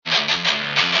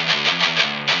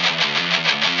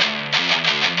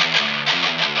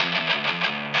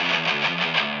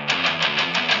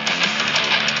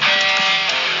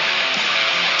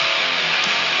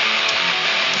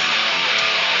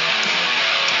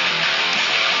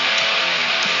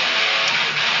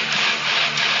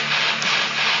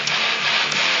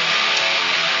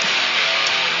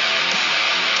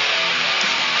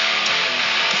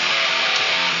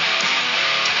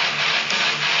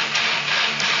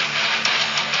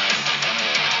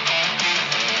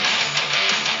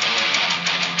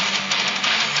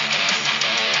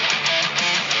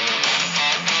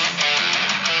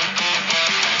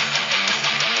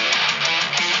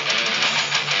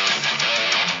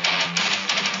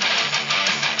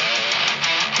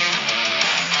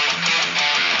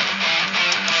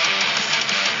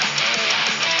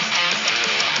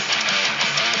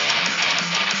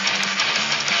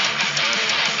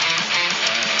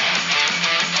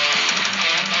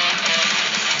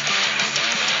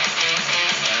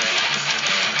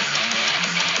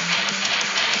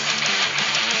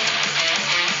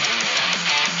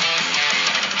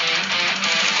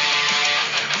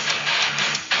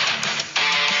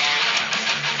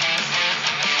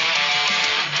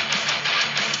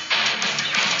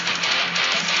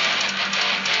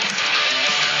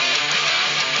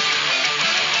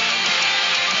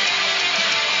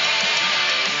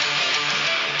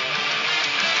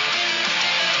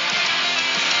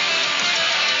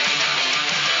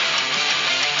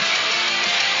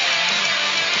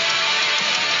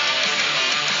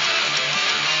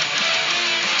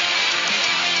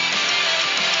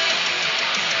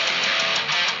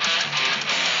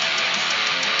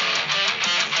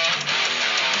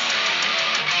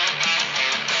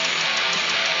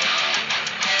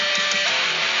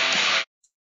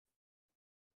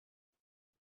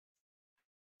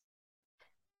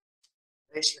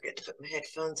I always forget to put my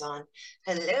headphones on.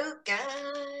 Hello,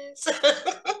 guys.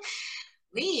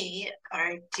 We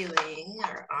are doing,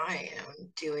 or I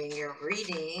am doing your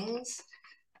readings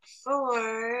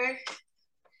for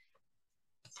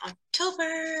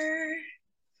October.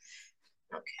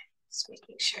 Okay, just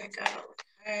making sure I got all the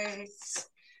cards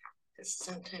because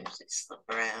sometimes they slip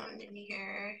around in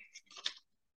here.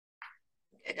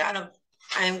 I got them.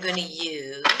 I'm going to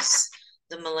use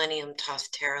the Millennium Toss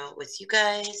Tarot with you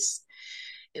guys.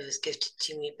 It was gifted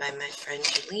to me by my friend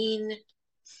Jolene.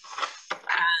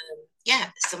 Yeah,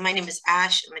 so my name is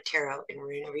Ash. I'm a tarot and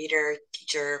rune reader,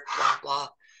 teacher, blah, blah,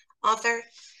 author.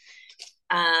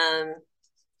 I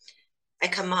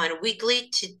come on weekly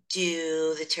to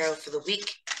do the tarot for the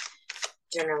week,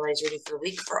 generalized reading for the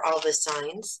week for all the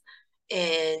signs.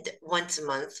 And once a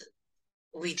month,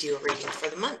 we do a reading for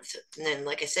the month. And then,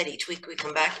 like I said, each week we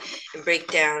come back and break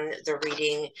down the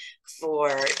reading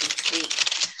for each week.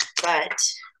 But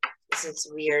since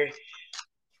we are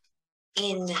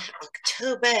in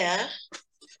October, that's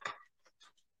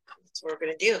what we're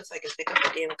going to do. If I can pick up the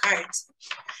damn cards.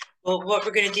 Well, what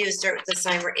we're going to do is start with the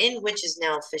sign we're in, which is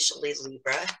now officially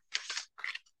Libra.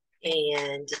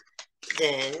 And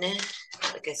then,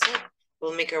 like I said,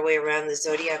 we'll make our way around the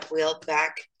zodiac wheel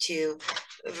back to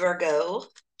Virgo.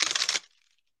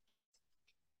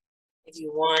 If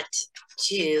you want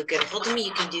to get a hold of me,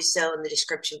 you can do so in the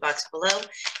description box below.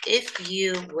 If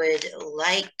you would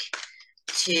like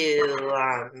to,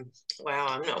 wow,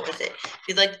 I'm not with it. If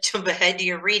you'd like to jump ahead to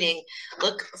your reading,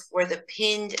 look for the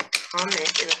pinned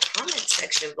comment in the comment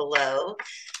section below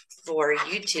for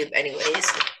YouTube anyways.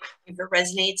 If it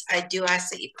resonates, I do ask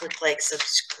that you click like,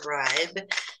 subscribe,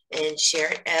 and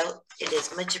share it out. It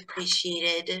is much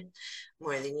appreciated,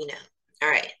 more than you know. All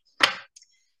right.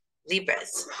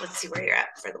 Libras, let's see where you're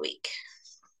at for the week.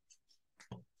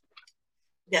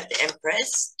 We got the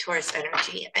Empress, Taurus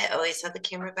energy. I always have the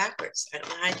camera backwards. I don't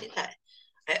know how I do that.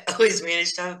 I always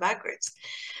manage to have it backwards.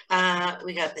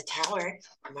 We got the Tower,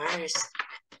 Mars.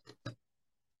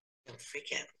 Don't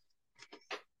freak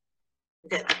out. We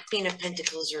got the Queen of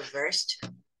Pentacles reversed,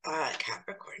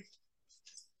 Capricorn.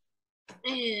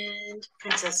 And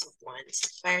Princess of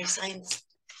Wands, fire signs.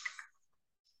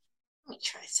 Let me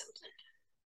try something.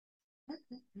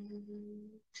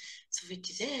 So if we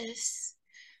do this,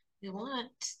 we want,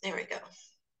 there we go.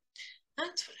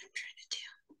 That's what I'm trying to do.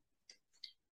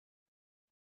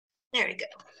 There we go.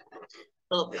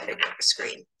 A little bit bigger of a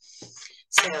screen.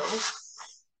 So,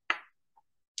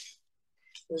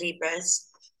 Libras,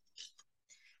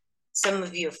 some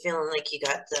of you are feeling like you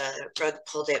got the rug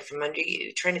pulled out from under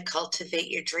you, trying to cultivate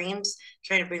your dreams,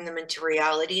 trying to bring them into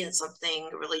reality, and something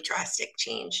really drastic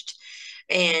changed.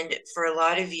 And for a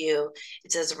lot of you,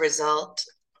 it's as a result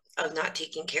of not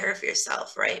taking care of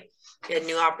yourself, right? You had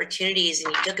new opportunities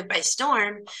and you took it by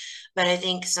storm. But I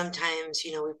think sometimes,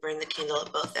 we burn the candle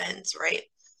at both ends, right?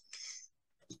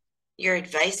 Your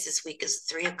advice this week is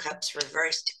 3 of Cups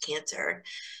reversed, Cancer.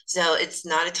 So it's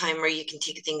not a time where you can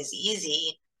take things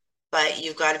easy, but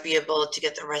you've got to be able to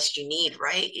get the rest you need,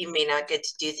 right? You may not get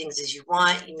to do things as you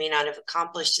want. You may not have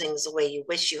accomplished things the way you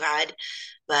wish you had,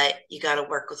 but you got to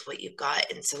work with what you've got.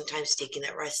 And sometimes taking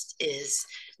that rest is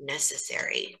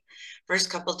necessary. First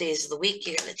couple of days of the week,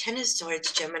 you got the Ten of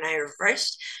Swords, Gemini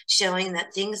reversed, showing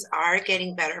that things are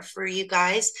getting better for you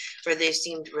guys, where they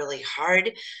seemed really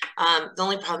hard. The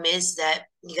only problem is that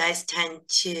you guys tend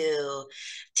to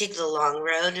take the long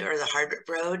road or the hard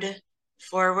road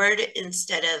forward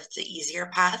instead of the easier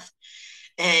path.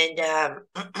 And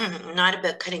not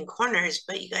about cutting corners,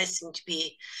 but you guys seem to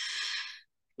be,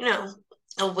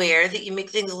 aware that you make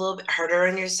things a little bit harder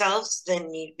on yourselves than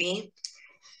need be.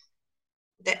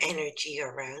 The energy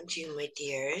around you, my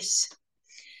dears,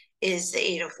 is the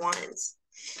 8 of Wands.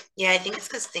 Yeah, I think it's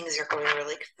because things are going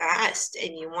really fast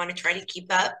and you want to try to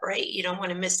keep up, right? You don't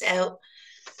want to miss out,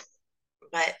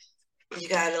 but you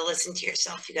got to listen to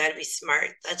yourself. You got to be smart.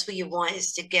 That's what you want,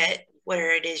 is to get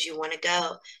where it is you want to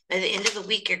go. By the end of the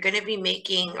week, you're going to be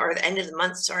making, or the end of the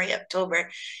month, sorry,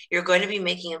 October, you're going to be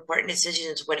making important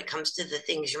decisions when it comes to the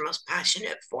things you're most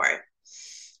passionate for.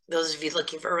 Those of you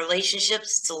looking for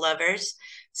relationships, it's a lovers.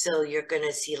 So you're going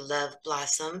to see love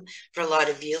blossom for a lot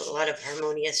of you, a lot of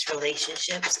harmonious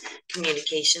relationships,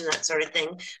 communication, that sort of thing.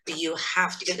 But you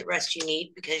have to get the rest you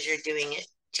need because you're doing it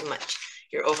too much.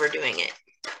 You're overdoing it.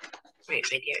 Right,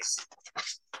 my dears.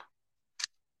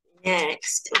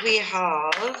 Next, we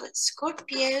have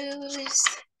Scorpios.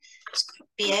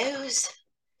 Scorpios.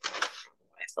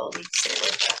 I fully said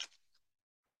it.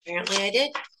 Apparently I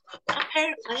did.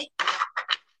 Apparently.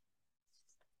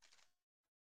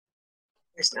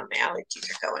 Where's now my allergies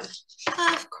are going?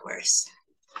 Of course.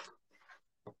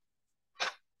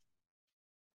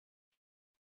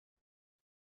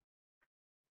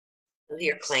 You'll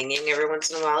hear clanging every once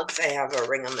in a while because I have a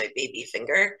ring on my baby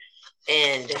finger,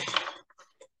 and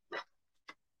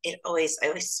I always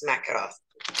smack it off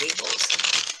tables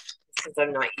because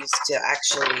I'm not used to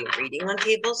actually reading on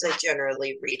tables. I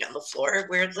generally read on the floor,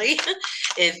 weirdly.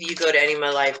 If you go to any of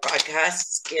my live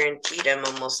broadcasts, guaranteed I'm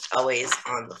almost always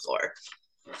on the floor.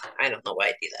 I don't know why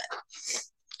I do that.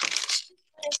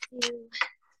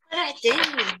 What I do? All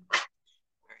right.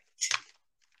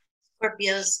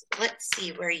 Scorpios, let's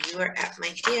see where you are at,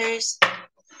 my dears.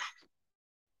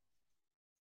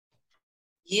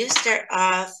 You start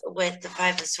off with the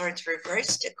Five of Swords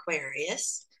reversed,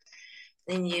 Aquarius.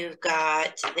 Then you've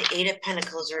got the Eight of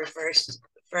Pentacles reversed,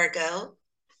 Virgo.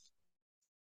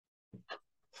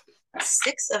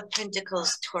 Six of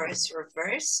Pentacles, Taurus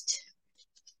reversed.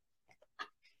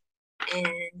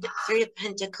 And Three of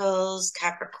Pentacles,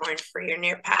 Capricorn, for your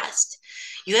near past.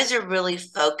 You guys are really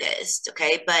focused,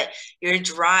 okay? But your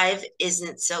drive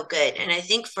isn't so good. And I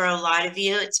think for a lot of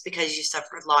you, it's because you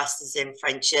suffered losses in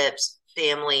friendships,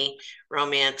 family,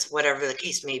 romance, whatever the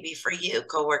case may be for you,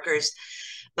 coworkers.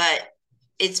 But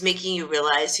it's making you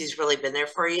realize who's really been there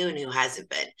for you and who hasn't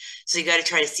been. So you got to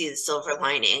try to see the silver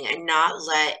lining and not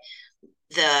let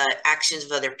the actions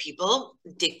of other people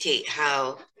dictate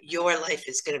how your life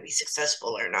is going to be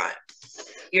successful or not.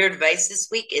 Your advice this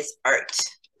week is art,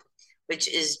 which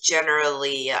is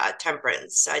generally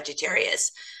temperance,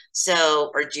 Sagittarius.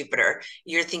 So, or Jupiter.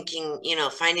 You're thinking,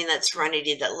 finding that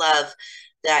serenity, that love,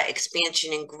 that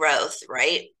expansion and growth,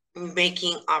 right?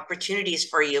 Making opportunities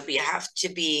for you, but you have to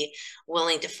be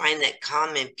willing to find that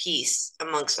calm and peace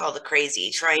amongst all the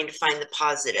crazy, trying to find the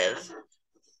positive,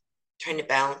 trying to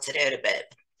balance it out a bit.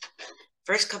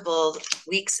 First couple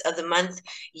weeks of the month,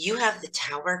 you have the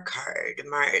Tower card,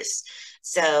 Mars.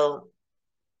 So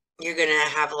you're gonna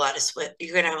have a lot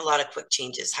of quick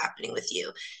changes happening with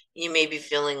you. You may be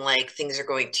feeling like things are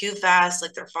going too fast,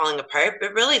 like they're falling apart,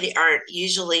 but really they aren't.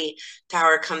 Usually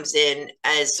Tower comes in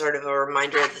as sort of a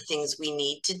reminder of the things we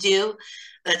need to do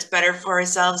that's better for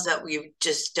ourselves, that we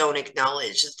just don't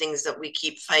acknowledge, the things that we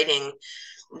keep fighting,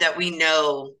 that we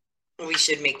know we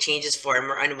should make changes for and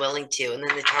we're unwilling to. And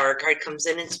then the Tower card comes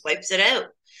in and swipes it out.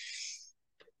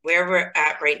 Where we're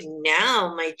at right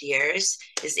now, my dears,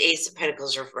 is Ace of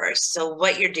Pentacles reversed. So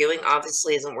what you're doing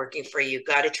obviously isn't working for you.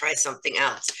 Got to try something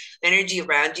else. The energy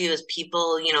around you is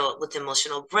people, with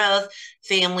emotional growth,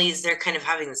 families, they're kind of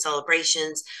having the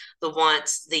celebrations, the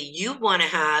wants that you want to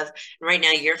have. And right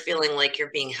now you're feeling like you're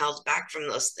being held back from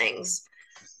those things.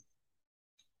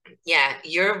 Yeah,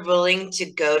 you're willing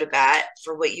to go to bat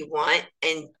for what you want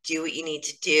and do what you need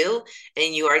to do.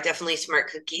 And you are definitely smart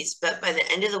cookies. But by the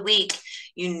end of the week,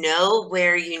 you know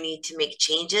where you need to make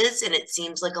changes. And it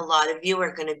seems like a lot of you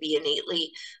are going to be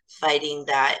innately fighting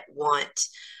that want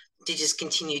to just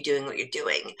continue doing what you're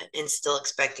doing and still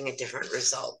expecting a different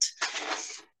result.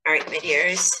 All right, my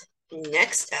dears.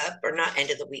 Next up, or not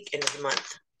end of the week, end of the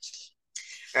month.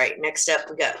 All right, next up,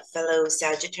 we got fellow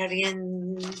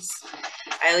Sagittarians.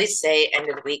 I always say end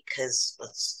of the week because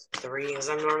that's the readings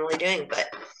I'm normally doing, but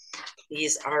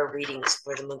these are readings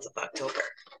for the month of October.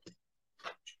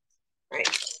 All right,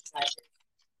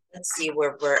 let's see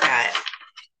where we're at.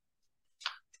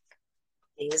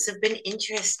 Things have been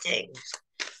interesting.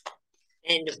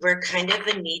 And we're kind of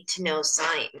a need-to-know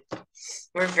sign.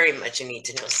 We're very much a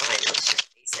need-to-know sign, let's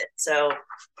just face it. So,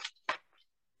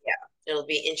 yeah, it'll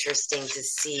be interesting to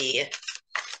see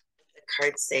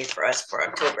cards say for us for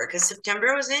October, because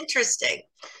September was interesting.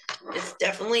 It's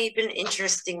definitely been an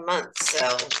interesting month.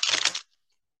 So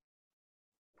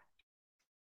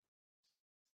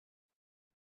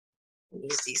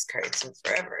use these cards in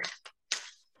forever. I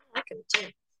like them too.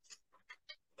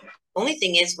 Only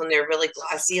thing is when they're really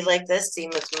glossy like this, same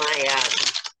with my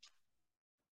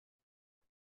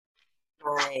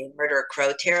Murder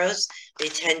Crow tarots, they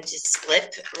tend to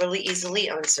slip really easily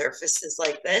on surfaces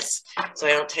like this. So I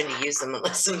don't tend to use them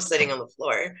unless I'm sitting on the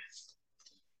floor.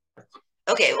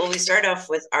 Okay, well, we start off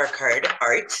with our card,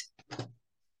 Art.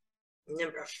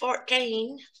 Number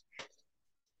 14.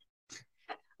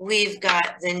 We've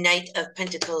got the Knight of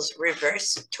Pentacles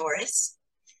reverse, Taurus.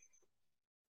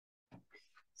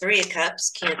 Three of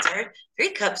Cups, Cancer. Three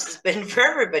of Cups has been for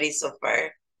everybody so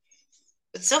far.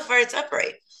 But so far it's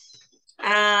upright.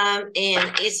 And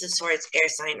Ace of Swords, air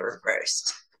sign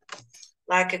reversed.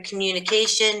 Lack of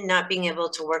communication, not being able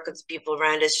to work with the people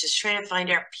around us, just trying to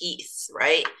find our peace,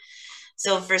 right?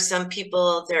 So for some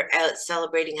people, they're out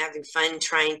celebrating, having fun,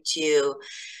 trying to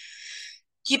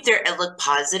keep their outlook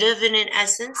positive in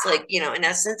essence, like, in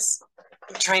essence,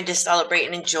 trying to celebrate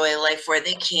and enjoy life where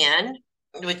they can,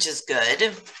 which is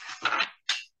good.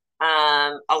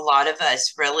 A lot of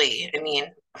us really,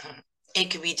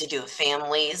 It could be to do with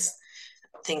families,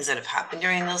 things that have happened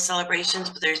during those celebrations,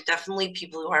 but there's definitely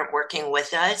people who aren't working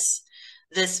with us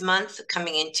this month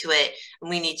coming into it. And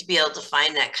we need to be able to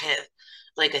find that kind of,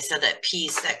 like I said, that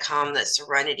peace, that calm, that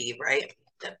serenity, right?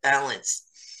 That balance.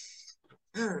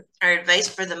 Our advice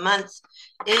for the month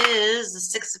is the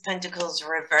Six of Pentacles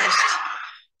reversed.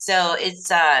 So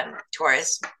it's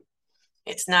Taurus.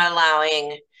 It's not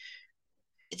allowing,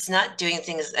 it's not doing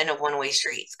things in a one-way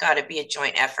street. It's got to be a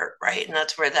joint effort, right? And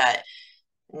that's where that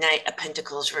Knight of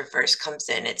Pentacles reverse comes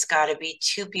in. It's got to be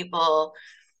two people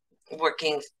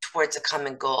working towards a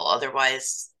common goal.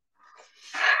 Otherwise,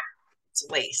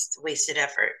 it's wasted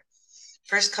effort.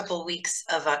 First couple weeks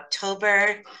of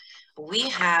October, we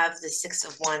have the Six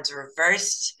of Wands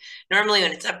reversed. Normally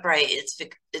when it's upright,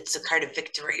 it's a card of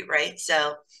victory, right?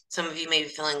 So some of you may be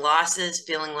feeling losses,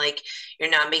 feeling like you're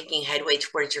not making headway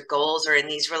towards your goals, or in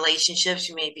these relationships,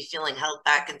 you may be feeling held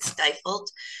back and stifled.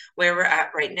 Where we're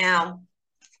at right now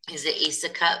is the Ace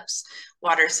of Cups,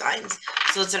 water signs.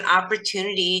 So it's an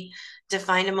opportunity to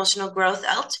find emotional growth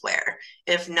elsewhere.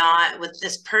 If not with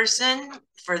this person,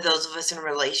 for those of us in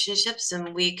relationships,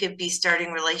 then we could be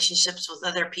starting relationships with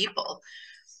other people.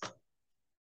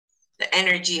 The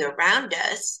energy around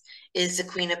us is the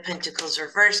Queen of Pentacles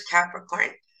reversed, Capricorn.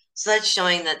 So that's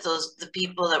showing that the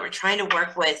people that we're trying to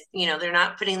work with, they're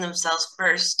not putting themselves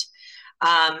first.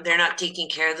 They're not taking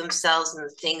care of themselves and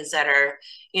the things that are,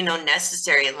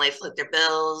 necessary in life, like their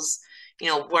bills,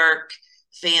 work,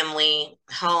 family,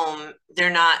 home.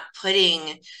 They're not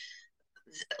putting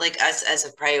like us as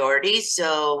a priority.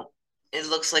 So it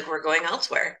looks like we're going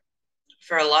elsewhere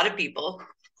for a lot of people.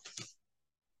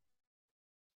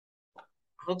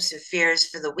 Hopes and fears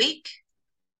for the week.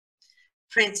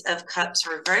 Prince of Cups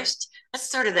reversed. That's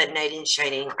sort of that knight in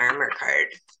shining armor card.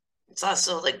 It's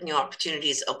also like new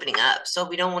opportunities opening up. So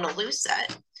we don't want to lose that.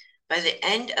 By the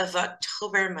end of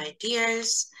October, my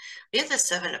dears, we have the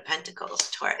Seven of Pentacles,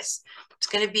 Taurus. It's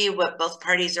going to be what both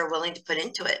parties are willing to put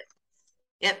into it.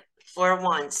 Yep, 4 of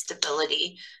Wands,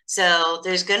 stability. So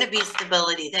there's going to be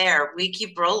stability there. We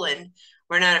keep rolling.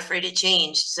 We're not afraid of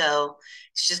change. So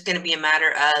it's just going to be a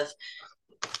matter of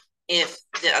if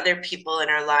the other people in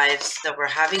our lives that we're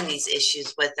having these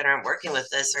issues with that aren't working with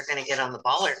us are going to get on the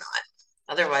ball or not.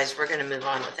 Otherwise, we're going to move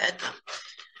on without them.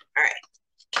 All right,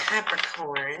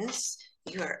 Capricorns,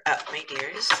 you are up, my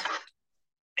dears.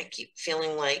 I keep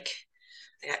feeling like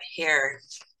I got hair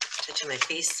touching my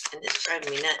face and it's driving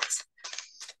me nuts.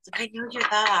 Like, I know you're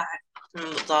that. And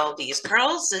with all these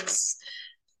curls, it's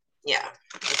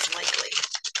likely.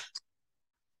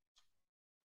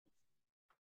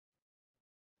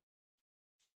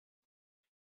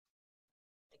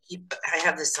 I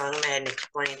have this song in my head and I keep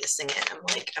wanting to sing it. I'm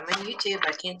like, I'm on YouTube.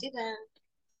 I can't do that.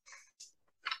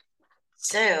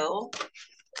 So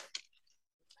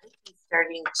I'm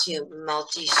starting to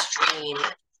multi-stream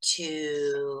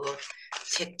to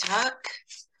TikTok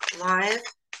live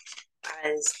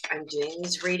as I'm doing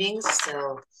these readings.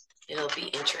 So it'll be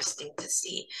interesting to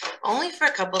see. Only for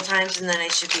a couple times, and then I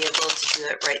should be able to do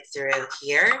it right through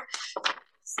here.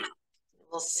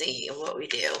 We'll see what we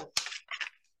do.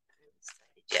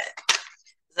 Yet.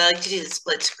 I like to do the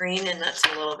split screen, and that's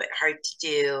a little bit hard to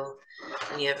do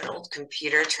when you have an old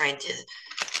computer trying to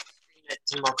stream it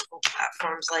to multiple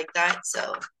platforms like that.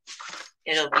 So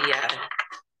it'll be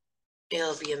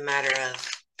a matter of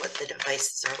what the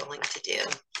devices are willing to do.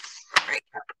 All right,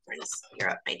 Capricorns,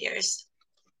 you're up, my dears.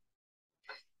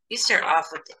 You start off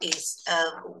with the Ace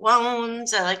of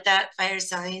Wands. I like that. Fire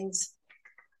signs.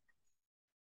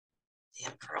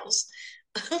 Damn pearls.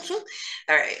 All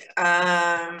right.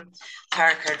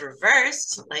 Power card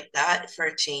reversed, like that for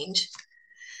a change.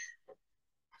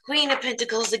 Queen of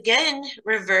Pentacles again,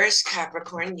 reverse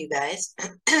Capricorn, you guys.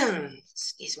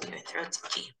 Excuse me, my throat's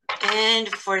itchy. And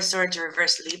Four of Swords,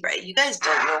 reverse Libra. You guys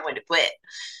don't know when to quit.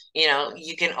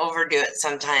 You can overdo it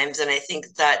sometimes. And I think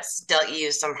that's dealt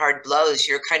you some hard blows.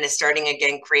 You're kind of starting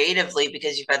again creatively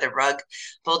because you've had the rug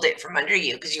pulled it from under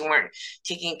you because you weren't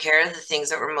taking care of the things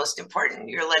that were most important.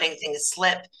 You're letting things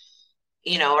slip,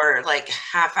 or like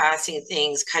half-assing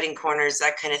things, cutting corners,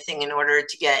 that kind of thing in order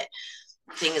to get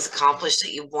things accomplished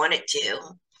that you wanted to.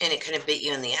 And it kind of bit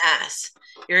you in the ass.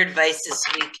 Your advice this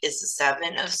week is the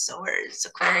Seven of Swords,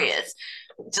 Aquarius.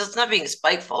 So it's not being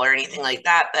spiteful or anything like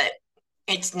that, but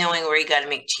it's knowing where you got to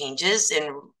make changes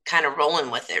and kind of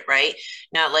rolling with it, right?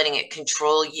 Not letting it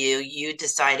control you, you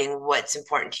deciding what's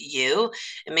important to you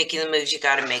and making the moves you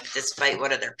got to make despite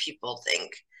what other people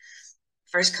think.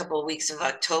 First couple of weeks of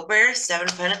October, Seven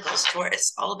of Pentacles,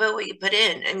 Taurus, all about what you put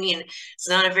in. I mean, it's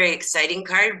not a very exciting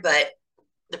card, but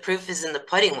the proof is in the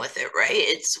pudding with it, right?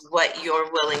 It's what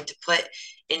you're willing to put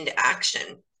into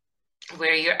action.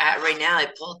 where you're at right now. I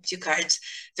pulled 2 cards,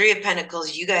 3 of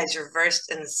Pentacles, you guys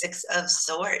reversed, and the 6 of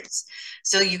Swords.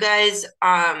 So you guys,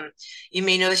 you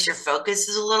may notice your focus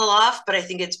is a little off, but I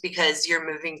think it's because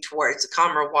you're moving towards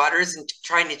calmer waters and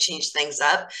trying to change things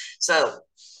up. So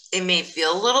it may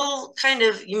feel a little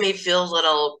you may feel a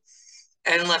little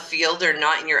in left field or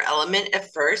not in your element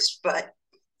at first, but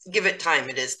give it time.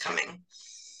 It is coming.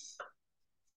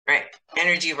 Right.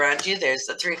 Energy around you. There's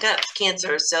the 3 of Cups,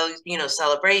 Cancer. So,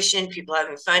 celebration, people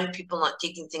having fun, people not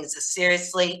taking things as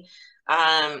seriously.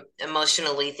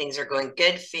 Emotionally, things are going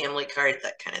good. Family card,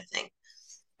 that kind of thing.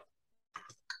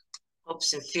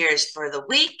 Hopes and fears for the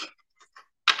week.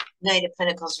 Knight of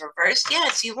Pentacles reversed. Yeah,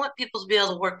 so you want people to be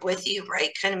able to work with you, right?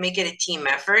 Kind of make it a team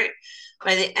effort.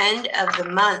 By the end of the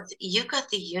month, you got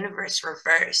the universe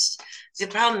reversed. The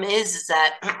problem is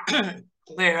that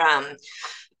we're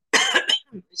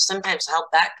sometimes held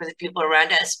back for the people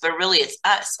around us, but really it's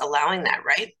us allowing that,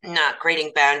 right? Not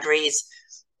creating boundaries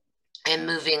and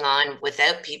moving on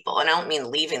without people. And I don't mean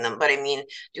leaving them, but I mean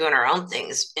doing our own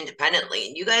things independently.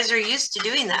 And you guys are used to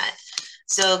doing that.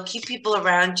 So keep people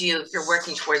around you if you're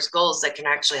working towards goals that can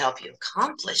actually help you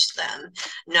accomplish them,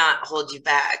 not hold you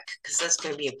back, because that's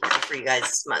going to be important for you guys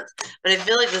this month. But I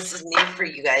feel like this is new for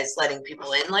you guys, letting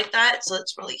people in like that. So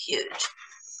it's really huge.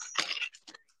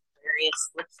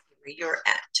 Let's see where you're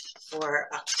at for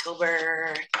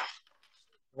October.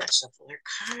 Let's shuffle our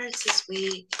cards this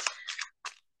week.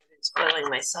 I've been spoiling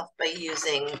myself by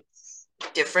using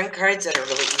different cards that are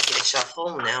really easy to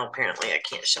shuffle. Now apparently I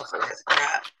can't shuffle worth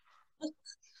crap.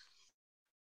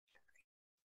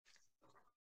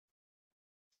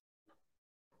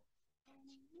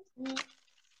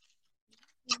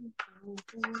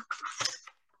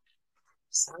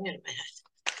 Song in my head.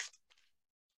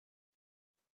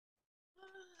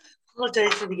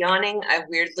 Apologize for the yawning. I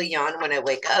weirdly yawn when I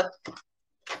wake up, and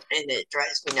it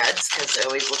drives me nuts because it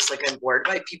always looks like I'm bored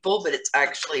by people, but it's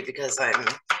actually because I'm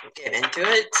getting into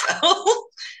it. So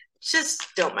just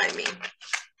don't mind me.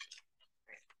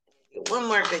 One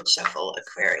more good shuffle,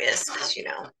 Aquarius, because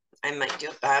I might do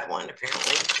a bad one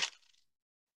apparently.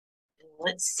 And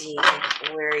let's see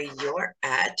where you're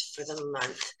at for the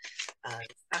month of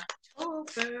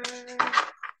October.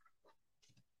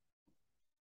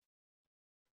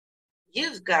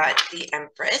 You've got the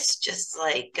Empress, just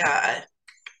like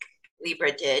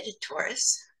Libra did,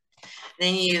 Taurus.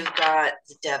 Then you've got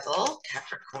the Devil,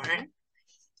 Capricorn.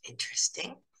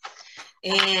 Interesting.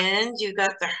 And you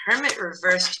got the Hermit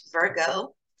reversed,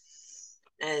 Virgo,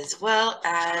 as well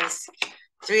as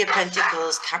 3 of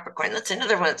Pentacles, Capricorn. That's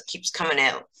another one that keeps coming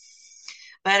out.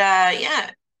 But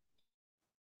yeah,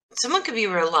 someone could be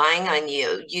relying on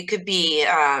you. You could be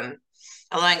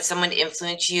allowing someone to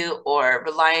influence you or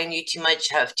rely on you too much,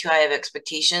 have too high of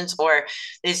expectations, or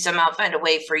they somehow find a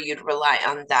way for you to rely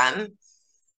on them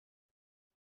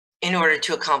in order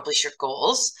to accomplish your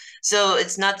goals. So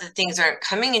it's not that things aren't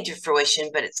coming into fruition,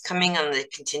 but it's coming on the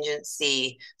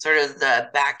contingency, sort of the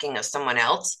backing of someone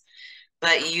else.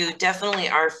 But you definitely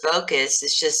are focused.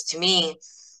 It's just, to me,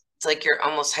 it's like you're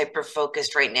almost hyper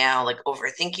focused right now, like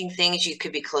overthinking things. You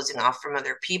could be closing off from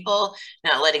other people,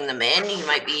 not letting them in. You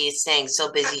might be staying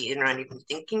so busy you're not even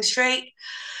thinking straight.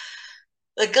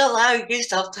 Like, allow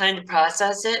yourself time to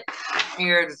process it.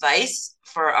 Your advice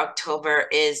for October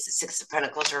is the 6 of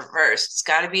Pentacles reversed. It's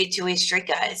got to be a two-way street,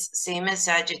 guys. Same as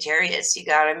Sagittarius. You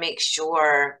got to make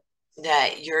sure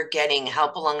that you're getting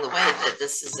help along the way, that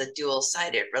this is a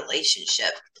dual-sided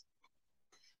relationship.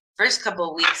 First couple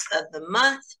of weeks of the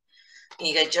month,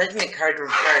 you got Judgment card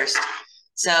reversed.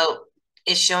 So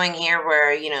it's showing here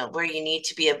where, where you need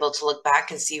to be able to look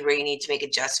back and see where you need to make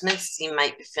adjustments. You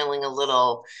might be feeling a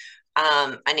little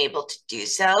unable to do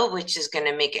so, which is going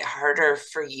to make it harder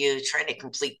for you trying to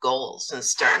complete goals and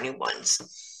start new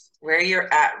ones. Where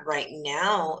you're at right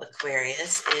now,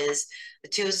 Aquarius, is the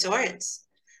 2 of Swords.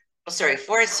 Oh, sorry,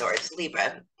 4 of Swords,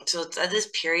 Libra. So it's at this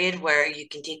period where you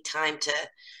can take time to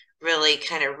really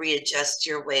kind of readjust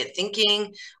your way of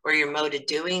thinking or your mode of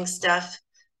doing stuff,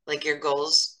 like your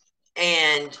goals,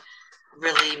 and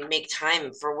really make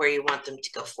time for where you want them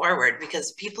to go forward,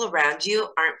 because people around you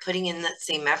aren't putting in that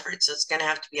same effort. So it's going to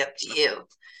have to be up to you.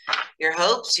 Your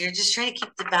hopes, you're just trying to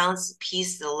keep the balance, the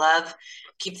peace, the love,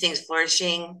 keep things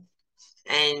flourishing.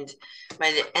 And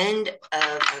by the end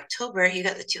of October, you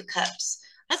got the 2 Cups.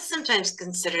 That's sometimes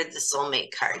considered the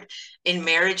soulmate card. In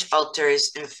marriage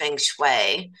altars and feng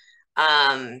shui,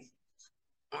 where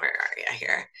are you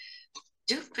here?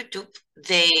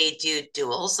 They do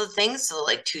duels of things, so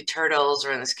like 2 turtles,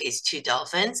 or in this case 2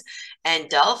 dolphins, and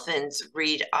dolphins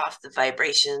read off the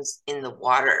vibrations in the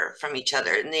water from each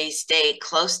other, and they stay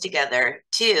close together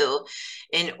too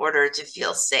in order to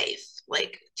feel safe,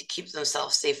 like to keep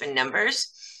themselves safe in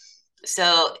numbers.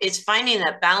 So it's finding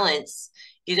that balance.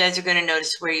 You guys are going to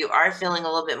notice where you are feeling a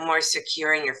little bit more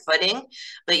secure in your footing,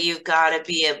 but you've got to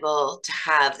be able to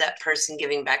have that person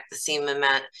giving back the same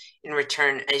amount in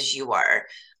return as you are.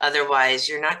 Otherwise,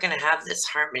 you're not going to have this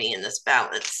harmony and this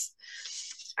balance.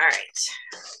 All right.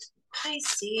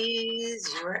 Pisces,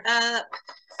 you're up.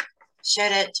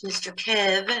 Shout out to Mr.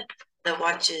 Kev that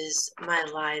watches my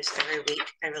lives every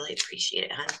week. I really appreciate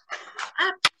it, hon.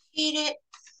 I appreciate it.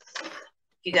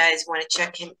 If you guys want to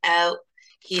check him out,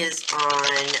 he is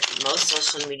on most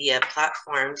social media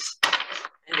platforms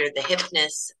under the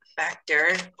Hypness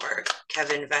Factor or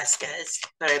Kevin Vasquez,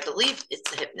 but I believe it's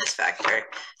the Hypness Factor.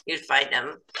 You'd find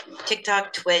him.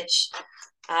 TikTok, Twitch,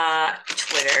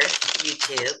 Twitter,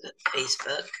 YouTube,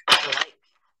 Facebook, the like.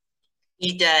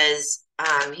 He does,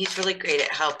 he's really great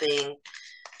at helping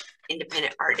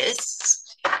independent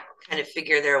artists kind of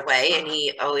figure their way, and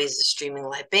he always is streaming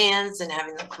live bands and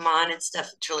having them come on and stuff.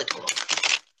 It's really cool.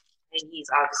 And he's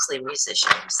obviously a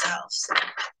musician himself, so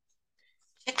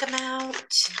check him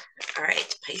out. All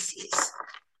right, Pisces,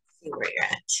 see where you're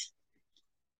at.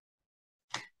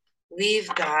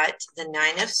 We've got the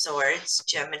Nine of Swords,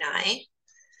 Gemini.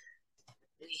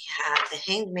 We have the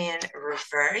Hanged Man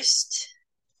reversed,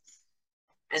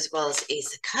 as well as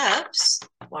Ace of Cups,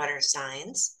 water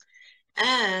signs,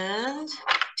 and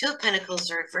Two of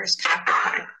Pentacles reversed,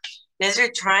 Capricorn.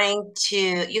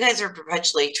 You guys are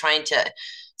perpetually trying to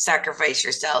sacrifice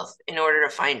yourself in order to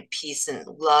find peace and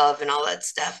love and all that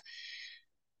stuff.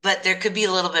 But there could be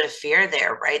a little bit of fear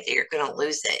there, right? That you're going to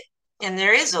lose it. And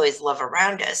there is always love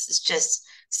around us. It's just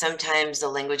sometimes the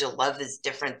language of love is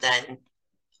different than,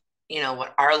 you know,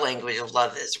 what our language of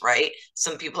love is, right?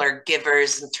 Some people are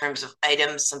givers in terms of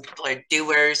items. Some people are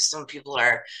doers. Some people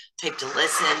are type to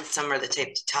listen. Some are the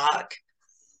type to talk.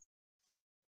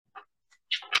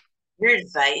 Your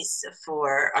advice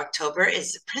for October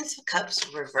is the Prince of Cups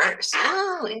reversed.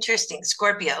 Oh, interesting.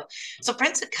 Scorpio. So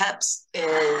Prince of Cups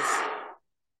is...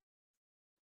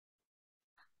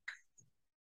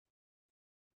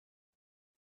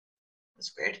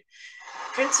 That's weird.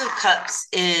 Prince of Cups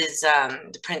is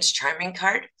the Prince Charming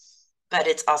card, but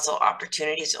it's also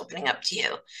opportunities opening up to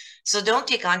you. So don't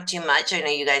take on too much. I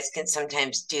know you guys can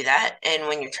sometimes do that. And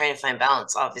when you're trying to find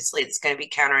balance, obviously it's going to be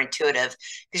counterintuitive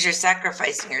because you're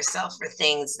sacrificing yourself for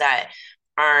things that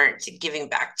aren't giving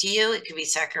back to you. It could be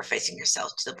sacrificing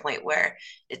yourself to the point where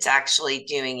it's actually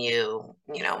doing you,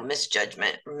 you know,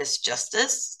 misjudgment,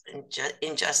 misjustice,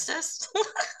 injustice.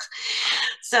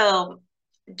 So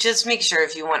just make sure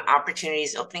if you want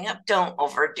opportunities opening up, don't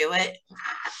overdo it.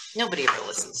 Nobody ever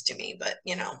listens to me, but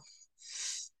you know,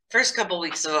 first couple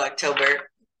weeks of October,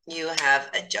 you have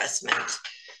adjustment.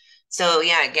 So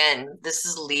yeah, again, this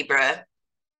is Libra.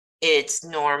 It's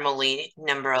normally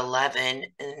number 11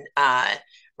 in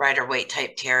Rider-Waite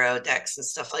type tarot decks and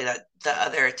stuff like that, the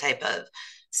other type of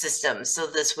system. So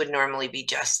this would normally be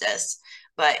Justice.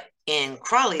 But in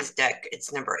Crawley's deck,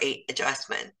 it's number 8,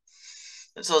 Adjustment.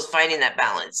 So it's finding that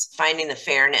balance, finding the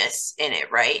fairness in it,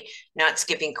 right? Not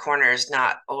skipping corners,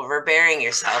 not overbearing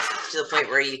yourself to the point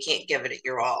where you can't give it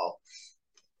your all.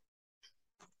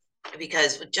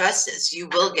 Because with Justice, you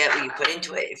will get what you put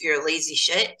into it. If you're a lazy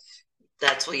shit,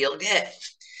 that's what you'll get.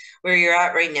 Where you're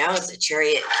at right now is a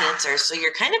Chariot, Cancer. So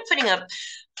you're kind of putting up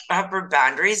upper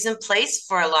boundaries in place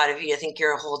for a lot of you. I think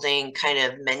you're holding kind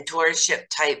of mentorship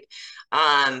type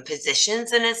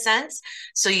positions in a sense.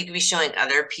 So you can be showing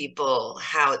other people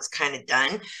how it's kind of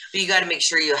done, but you got to make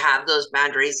sure you have those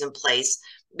boundaries in place.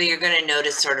 But you're going to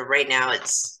notice sort of right now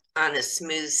it's on a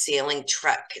smooth sailing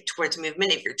track towards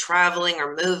movement. If you're traveling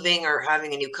or moving or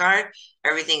having a new car,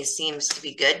 everything seems to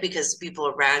be good because the people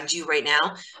around you right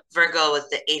now, Virgo with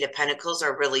the 8 of Pentacles,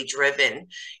 are really driven.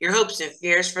 Your hopes and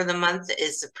fears for the month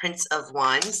is the Prince of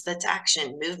Wands. That's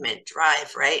action, movement,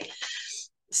 drive, right?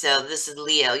 So this is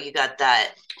Leo. You got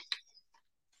that.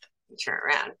 Turn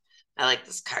it around. I like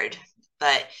this card.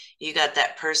 But you got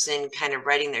that person kind of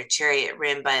riding their chariot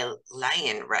ran by a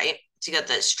lion, right? So you got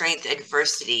that strength,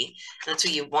 adversity. That's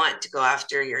what you want to go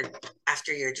after your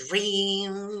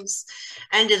dreams.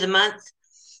 End of the month,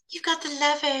 you've got the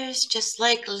Lovers, just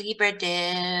like Libra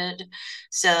did.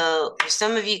 So for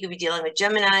some of you, you could be dealing with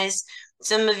Geminis.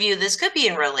 Some of you, this could be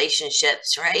in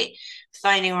relationships, right?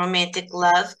 Finding romantic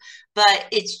love. But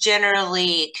it's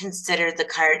generally considered the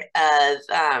card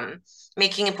of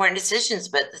making important decisions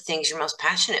about the things you're most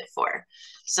passionate for.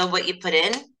 So what you put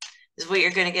in is what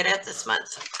you're going to get out this month.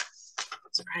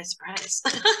 Surprise, surprise.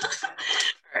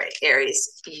 All right,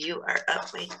 Aries, you are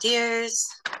up, my dears.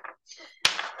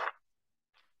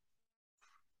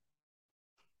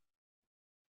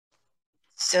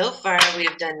 So far,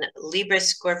 we've done Libra,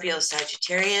 Scorpio,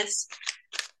 Sagittarius,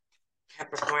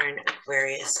 Capricorn,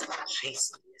 Aquarius,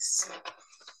 Pisces.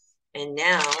 And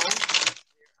now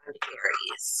we're on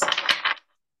Aries.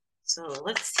 So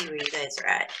let's see where you guys are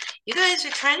at. You guys are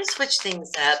trying to switch things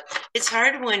up. It's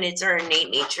hard when it's our innate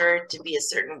nature to be a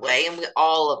certain way, and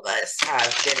all of us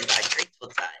have good and bad traits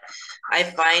with that. I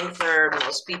find for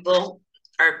most people,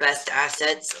 our best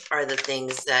assets are the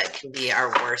things that can be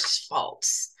our worst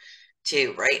faults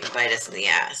too, right? And bite us in the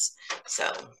ass. So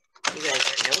you guys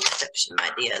are no exception,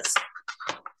 my dears.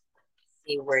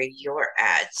 See where you're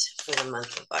at for the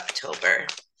month of October.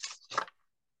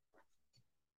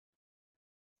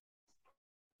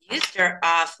 You start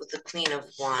off with the Queen of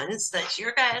Wands. That's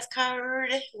your guys'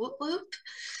 card. Whoop, whoop.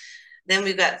 Then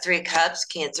we've got Three Cups.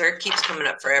 Cancer. It keeps coming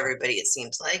up for everybody, it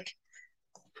seems like.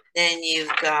 Then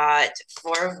you've got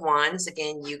Four of Wands.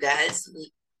 Again, you guys,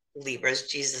 Libras,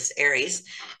 Jesus, Aries.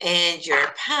 And your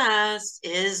past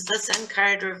is the Sun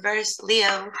card, reverse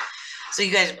Leo. So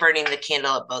you guys are burning the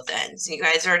candle at both ends. You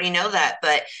guys already know that.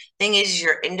 But thing is,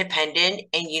 you're independent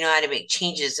and you know how to make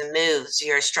changes and moves.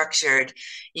 You're structured.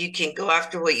 You can go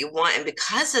after what you want. And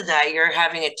because of that, you're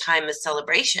having a time of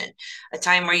celebration, a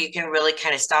time where you can really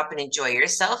kind of stop and enjoy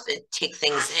yourself and take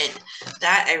things in.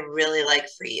 That I really like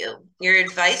for you. Your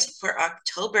advice for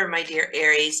October, my dear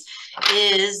Aries,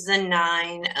 is the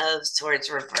Nine of Swords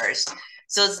reversed.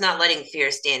 So it's not letting fear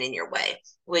stand in your way,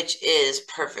 which is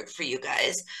perfect for you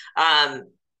guys.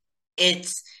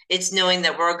 It's knowing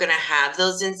that we're going to have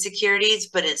those insecurities,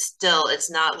 but it's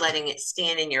not letting it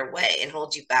stand in your way and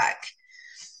hold you back.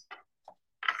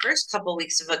 First couple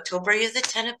weeks of October, you have the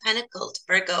Ten of Pentacles,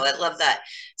 Virgo. I love that.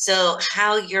 So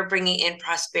how you're bringing in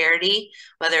prosperity,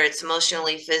 whether it's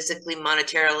emotionally, physically,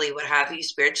 monetarily, what have you,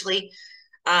 spiritually,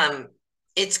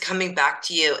 it's coming back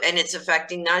to you, and it's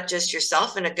affecting not just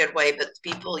yourself in a good way, but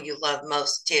the people you love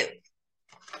most too.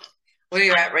 Where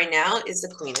you're at right now is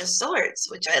the Queen of Swords,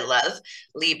 which I love,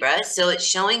 Libra. So it's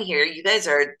showing here, you guys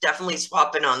are definitely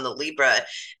swapping on the Libra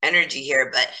energy here,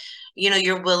 but you know,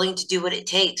 you're willing to do what it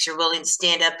takes. You're willing to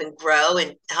stand up and grow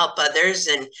and help others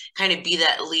and kind of be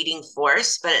that leading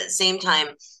force. But at the same time,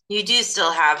 you do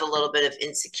still have a little bit of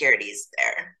insecurities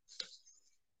there.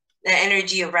 The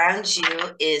energy around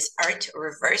you is art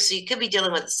reverse. So you could be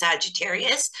dealing with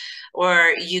Sagittarius,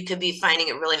 or you could be finding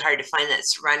it really hard to find that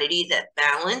serenity, that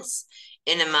balance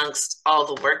in amongst all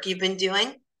the work you've been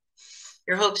doing.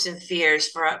 Your hopes and fears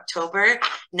for October,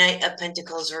 Knight of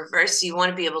Pentacles reverse. So you want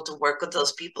to be able to work with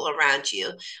those people around you,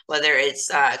 whether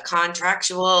it's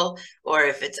contractual or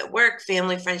if it's at work,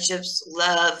 family, friendships,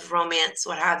 love, romance,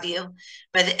 what have you.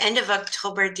 By the end of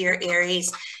October, dear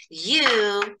Aries,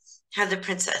 you have the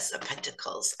Princess of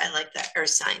Pentacles. I like that. Earth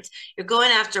signs. You're going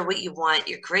after what you want.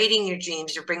 You're creating your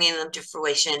dreams. You're bringing them to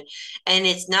fruition. And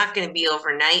it's not going to be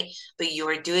overnight, but you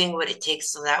are doing what it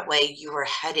takes so that way you are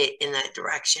headed in that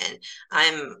direction.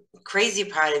 I'm crazy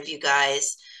proud of you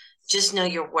guys. Just know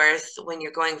your worth when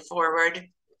you're going forward.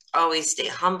 Always stay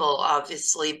humble,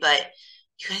 obviously, but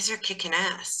you guys are kicking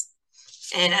ass.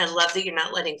 And I love that you're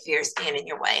not letting fear stand in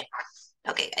your way.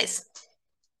 Okay, guys.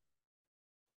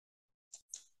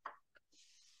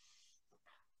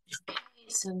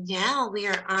 So now we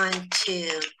are on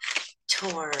to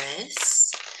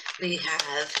Taurus. We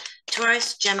have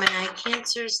Taurus, Gemini,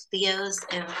 Cancers, Leos,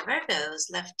 and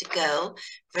Virgos left to go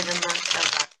for the month of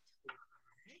October.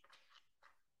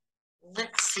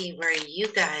 Let's see where you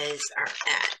guys are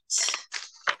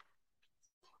at.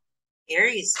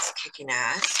 Aries is kicking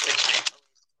ass, which I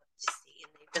always love to see,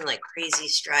 and they've been like crazy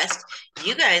stressed.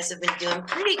 You guys have been doing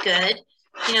pretty good.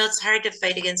 You know, it's hard to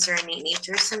fight against our innate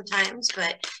nature sometimes,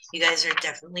 but you guys are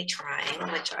definitely trying,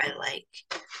 which I like.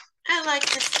 I like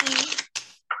to see.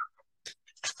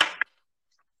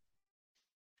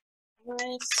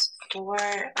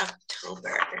 For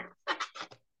October.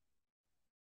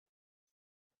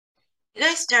 You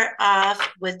guys start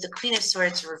off with the Queen of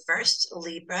Swords reversed,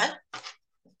 Libra.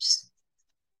 Oops.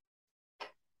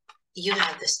 You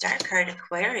have the Star card,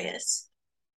 Aquarius,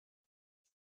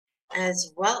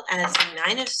 as well as the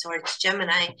Nine of Swords,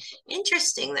 Gemini.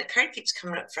 Interesting, that card keeps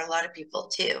coming up for a lot of people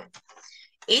too.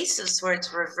 Ace of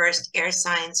Swords reversed, air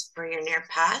signs for your near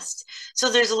past.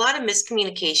 So there's a lot of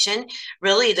miscommunication.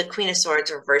 Really, the Queen of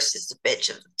Swords reversed is the bitch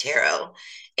of the tarot.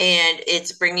 And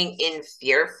it's bringing in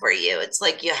fear for you. It's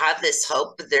like you have this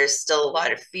hope, but there's still a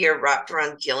lot of fear wrapped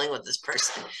around dealing with this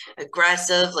person.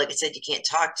 Aggressive, like I said, you can't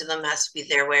talk to them, has to be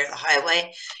their way or the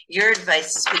highway. Your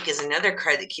advice this week is another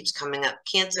card that keeps coming up.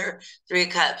 Cancer, Three of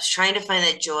Cups, trying to find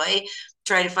that joy,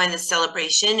 try to find the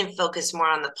celebration and focus more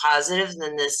on the positive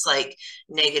than this like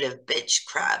negative bitch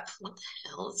crap. What the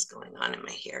hell is going on in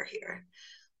my hair here?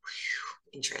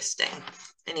 Interesting.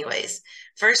 Anyways,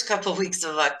 first couple weeks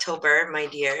of October, my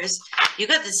dears, you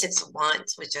got the Six of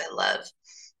Wands, which I love.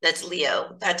 That's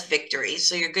Leo. That's victory.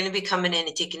 So you're going to be coming in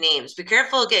and taking names. Be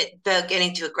careful about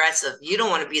getting too aggressive. You don't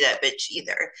want to be that bitch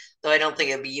either, though I don't think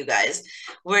it'll be you guys.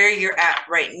 Where you're at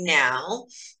right now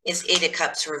is Eight of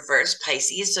Cups reverse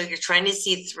Pisces. So you're trying to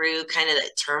see through kind of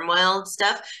that turmoil and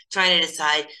stuff, trying to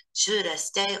decide, should I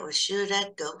stay or should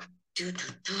I go? Do, do,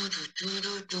 do, do, do,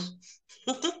 do, do.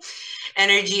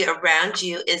 Energy around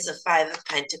you is a Five of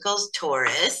Pentacles,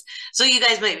 Taurus. So you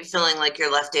guys might be feeling like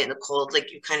you're left out in the cold,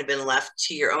 like you've kind of been left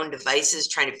to your own devices,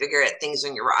 trying to figure out things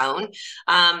on your own.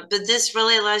 But this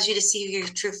really allows you to see who your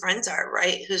true friends are,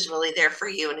 right? Who's really there for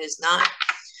you and who's not.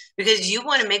 Because you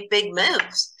want to make big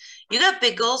moves. You got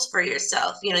big goals for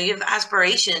yourself. You know, you have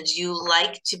aspirations. You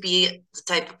like to be the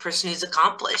type of person who's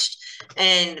accomplished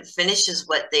and finishes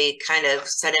what they kind of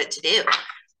set out to do.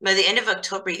 By the end of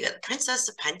October, you got the Princess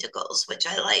of Pentacles, which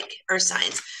I like, Earth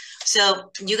signs.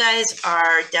 So you guys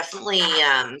are definitely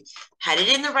headed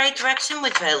in the right direction,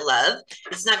 which I love.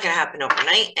 It's not going to happen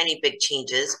overnight, any big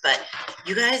changes, but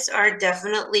you guys are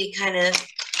definitely kind of,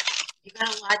 you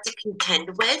got a lot to contend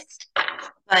with,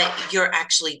 but you're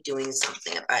actually doing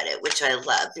something about it, which I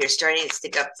love. You're starting to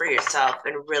stick up for yourself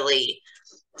and really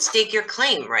stake your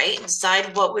claim, right?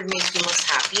 Decide what would make you most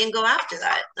happy and go after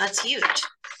that. That's huge.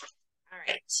 All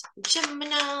right,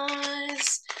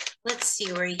 Geminis. Let's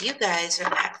see where you guys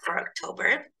are at for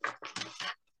October.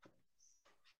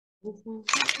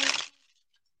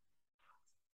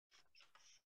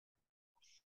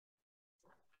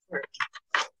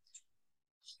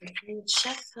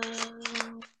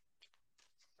 Shuffle.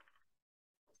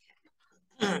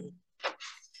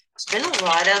 It's been a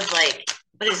lot of like,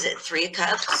 what is it? Three of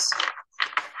Cups,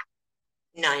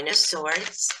 Nine of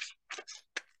Swords.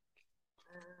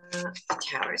 The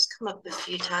Tower's come up a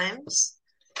few times.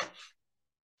 I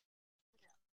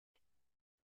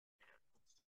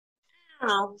don't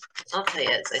know. I'll tell you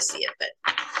as I see it, but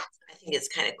I think it's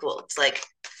kind of cool. It's like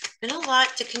been a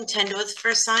lot to contend with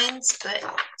for signs, but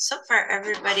so far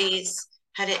everybody's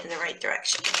headed in the right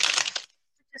direction.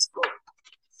 It's cool.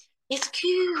 It's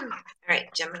cute. All right,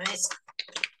 Geminis.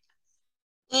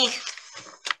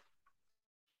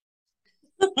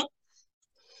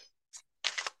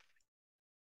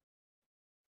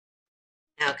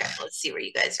 Okay, let's see where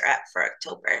you guys are at for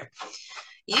October.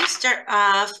 You start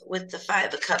off with the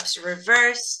Five of Cups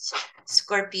reversed,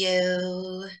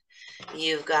 Scorpio.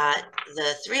 You've got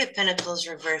the Three of Pentacles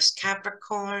reversed,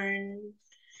 Capricorn.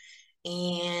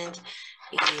 And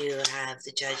you have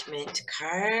the Judgment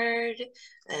card,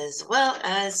 as well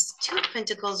as Two of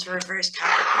Pentacles reversed,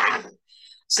 Capricorn.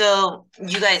 So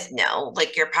you guys know,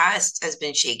 like your past has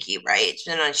been shaky, right? It's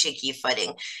been on shaky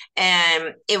footing.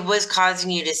 And it was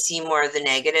causing you to see more of the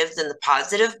negative than the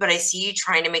positive, but I see you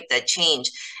trying to make that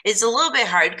change. It's a little bit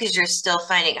hard because you're still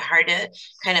finding it hard to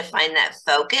kind of find that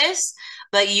focus,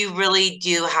 but you really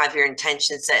do have your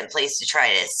intention set in place to try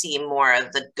to see more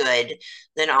of the good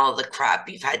than all the crap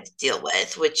you've had to deal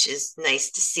with, which is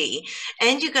nice to see.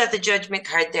 And you got the Judgment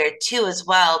card there too, as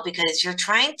well, because you're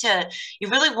trying to, you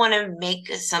really want to make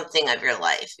something of your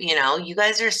life. You know, you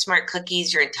guys are smart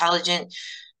cookies, you're intelligent,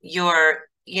 you're,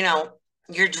 you know,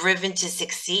 you're driven to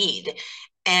succeed.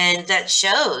 And that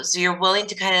shows. You're willing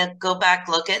to kind of go back,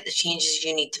 look at the changes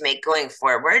you need to make going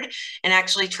forward, and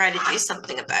actually try to do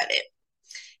something about it.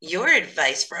 Your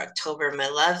advice for October, my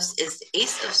loves, is the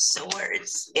Ace of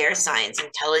Swords, air signs,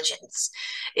 intelligence.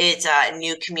 It's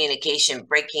new communication,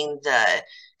 breaking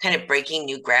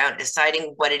new ground,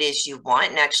 deciding what it is you want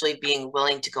and actually being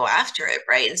willing to go after it,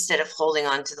 right? Instead of holding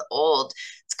on to the old,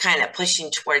 it's kind of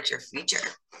pushing towards your future.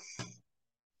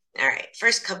 All right,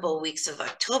 first couple of weeks of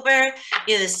October,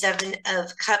 you have the Seven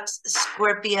of Cups,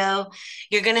 Scorpio.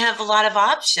 You're going to have a lot of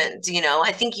options. You know,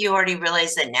 I think you already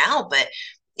realize that now, but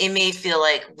it may feel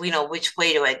like, you know, which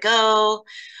way do I go?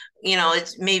 You know,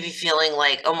 it's maybe feeling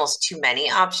like almost too many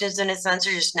options in a sense,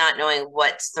 or just not knowing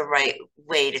what's the right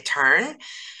way to turn.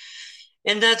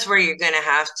 And that's where you're going to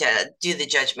have to do the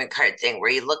Judgment card thing, where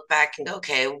you look back and go,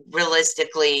 okay,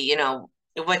 realistically, you know,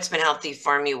 what's been healthy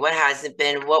for me, what hasn't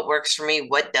been, what works for me,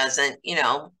 what doesn't, you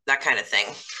know, that kind of thing.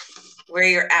 Where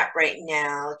you're at right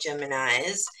now,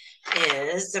 Geminis,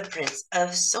 is the Prince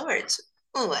of Swords.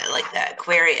 Oh, I like that.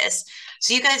 Aquarius.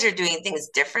 So you guys are doing things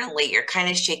differently. You're kind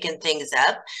of shaking things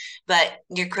up, but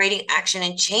you're creating action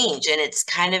and change. And it's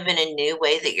kind of in a new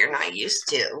way that you're not used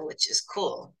to, which is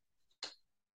cool.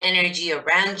 Energy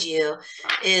around you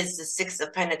is the Six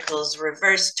of Pentacles,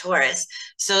 reverse Taurus.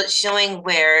 So it's showing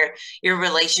where your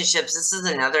relationships, this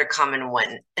is another common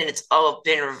one, and it's all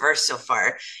been reversed so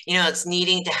far. You know, it's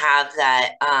needing to have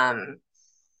that,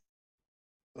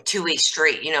 two-way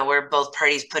street, where both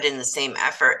parties put in the same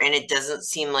effort, and it doesn't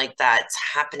seem like that's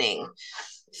happening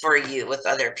for you with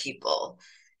other people.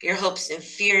 Your hopes and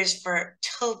fears for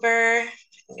October.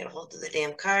 I'm get a hold of the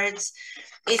damn cards.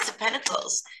 Ace of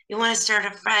Pentacles. You want to start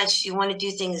afresh. You want to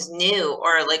do things new,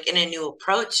 or like in a new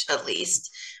approach, at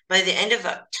least. By the end of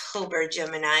October,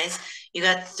 Geminis, you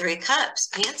got 3 cups,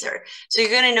 Cancer. So you're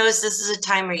going to notice this is a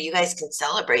time where you guys can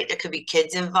celebrate. There could be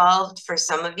kids involved for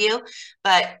some of you,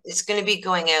 but it's going to be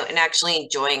going out and actually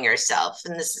enjoying yourself.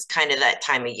 And this is kind of that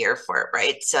time of year for it,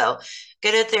 right? So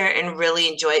get out there and really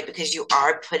enjoy it, because you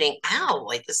are putting out,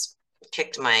 like this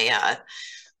kicked my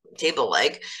table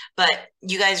leg, but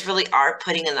you guys really are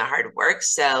putting in the hard work.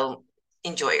 So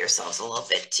enjoy yourselves a little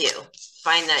bit too.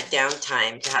 Find that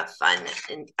downtime to have fun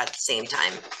and at the same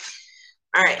time.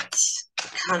 All right,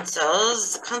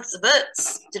 consoles,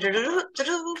 books.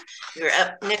 You're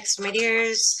up next, my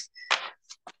dears.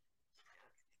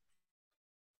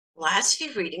 Last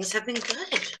few readings have been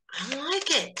good. I like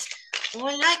it. Oh,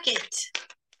 I like it.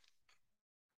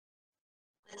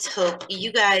 Let's hope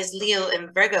you guys, Leo and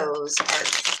Virgos, are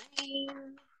the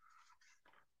same.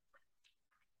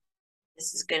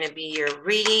 This is going to be your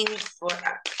reading for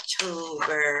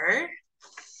October.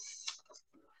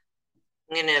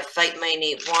 I'm going to fight my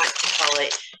innate want to call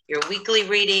it your weekly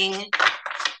reading.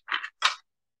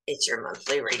 It's your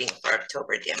monthly reading for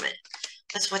October, damn it.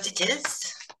 That's what it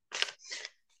is.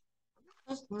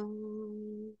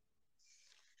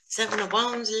 7 of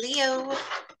Wands, Leo.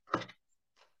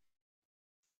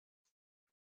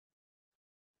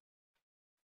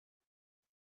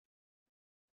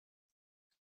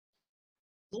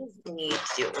 You need to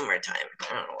do it one more time. I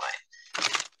don't know why.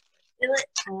 Do it.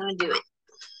 I want to do it.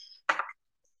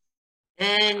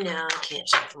 And now I can't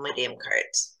shuffle my damn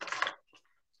cards.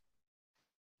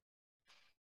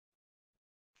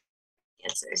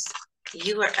 Answers.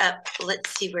 You are up. Let's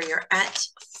see where you're at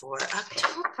for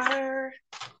October.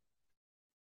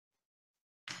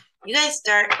 You guys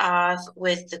start off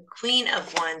with the Queen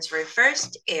of Wands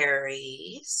reversed,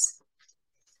 Aries.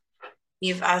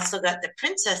 You've also got the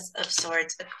Princess of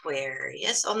Swords,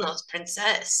 Aquarius. Oh, no, it's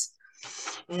Princess.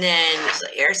 And then there's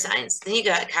the air signs. Then you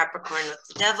got Capricorn with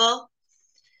the Devil,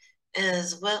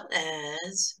 as well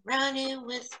as Running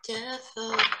with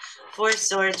Devil. 4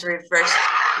 Swords reversed,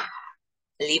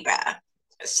 Libra.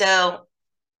 So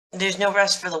there's no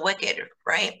rest for the wicked,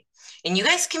 right? And you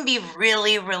guys can be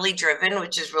really, really driven,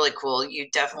 which is really cool. You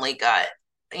definitely got,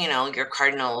 your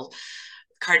cardinal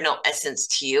essence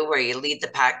to you, where you lead the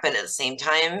pack, but at the same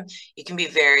time you can be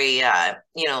very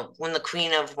when the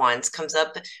Queen of Wands comes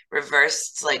up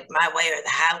reversed, it's like my way or the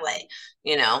highway.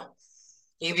 You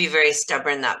can be very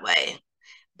stubborn that way,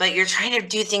 but you're trying to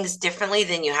do things differently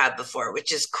than you have before,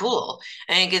 which is cool.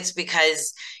 I think it's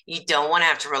because you don't want to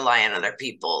have to rely on other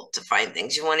people to find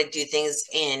things. You want to do things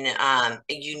in a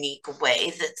unique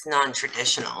way that's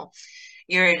non-traditional.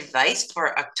 Your advice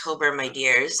for October, my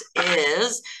dears,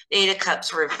 is the 8 of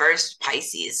Cups reversed,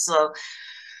 Pisces. So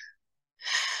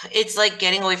it's like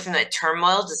getting away from that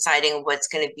turmoil, deciding what's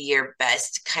going to be your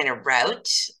best kind of route.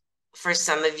 For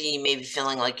some of you, you may be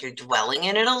feeling like you're dwelling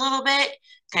in it a little bit,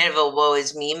 kind of a woe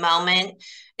is me moment.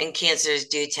 And Cancers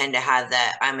do tend to have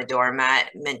that I'm a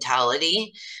doormat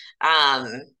mentality.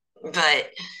 But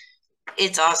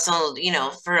it's also,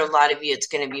 for a lot of you, it's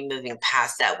going to be moving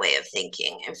past that way of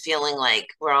thinking and feeling like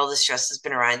where all the stress has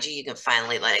been around you, you can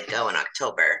finally let it go in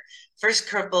October. First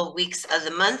couple weeks of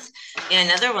the month. And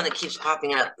another one that keeps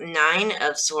popping up, 9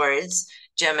 of Swords,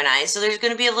 Gemini. So there's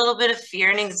going to be a little bit of fear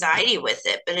and anxiety with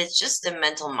it, but it's just a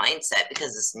mental mindset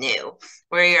because it's new.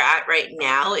 Where you're at right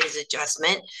now is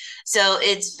adjustment. So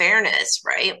it's fairness,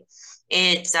 right?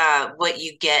 It's what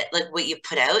you get, like what you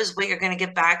put out is what you're going to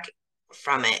get back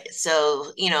from it.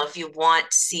 So, if you want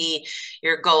to see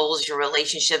your goals, your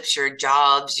relationships, your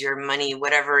jobs, your money,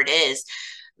 whatever it is,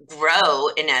 grow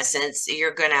in essence,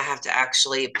 you're going to have to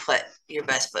actually put your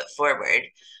best foot forward.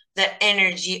 The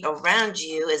energy around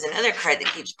you is another card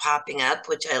that keeps popping up,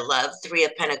 which I love. 3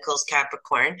 of Pentacles,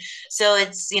 Capricorn. So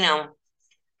it's,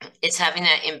 it's having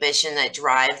that ambition, that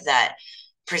drive, that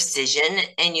precision,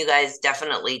 and you guys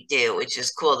definitely do, which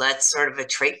is cool. That's sort of a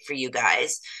trait for you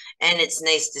guys, and it's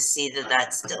nice to see that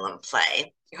that's still in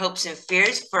play. Your hopes and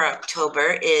fears for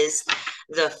October is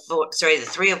the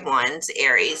 3 of Wands,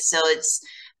 Aries. So it's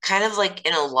kind of like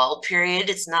in a lull period.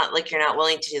 It's not like you're not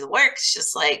willing to do the work. It's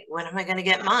just like, when am I going to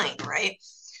get mine, right?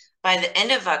 By the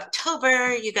end of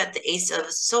October, you got the Ace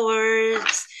of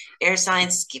Swords. Air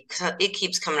signs, it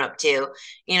keeps coming up too.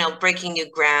 Breaking new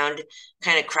ground,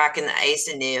 kind of cracking the ice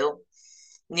anew.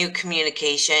 New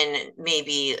communication,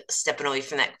 maybe stepping away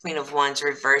from that Queen of Wands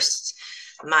reversed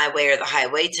my way or the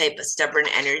highway type of stubborn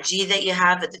energy that you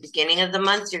have at the beginning of the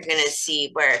month, you're going to see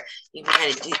where you can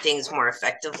kind of do things more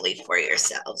effectively for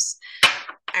yourselves.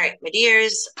 All right, my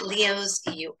dears, Leos,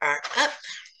 you are up.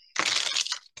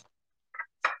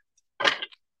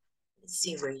 Let's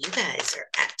see where you guys are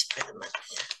at for the month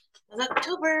of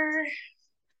October.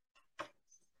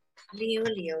 Leo,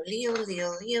 Leo, Leo,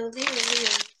 Leo, Leo, Leo, Leo.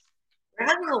 We're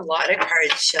having a lot of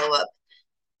cards show up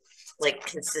like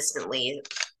consistently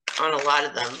on a lot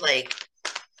of them, like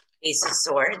Ace of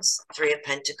Swords, Three of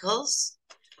Pentacles,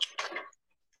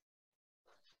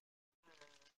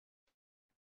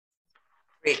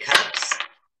 Three of Cups,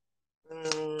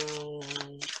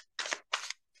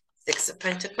 Six of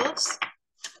Pentacles,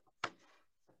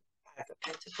 Five of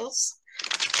Pentacles.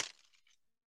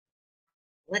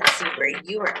 Let's see where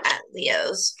you are at,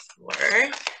 Leos, for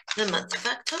the month of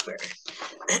October.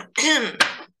 Okay.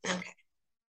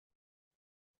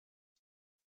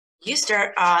 You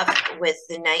start off with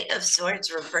the Knight of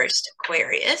Swords reversed,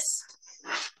 Aquarius.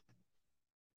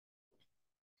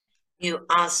 You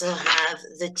also have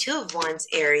the Two of Wands,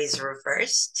 Aries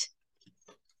reversed.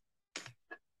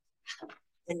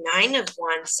 The Nine of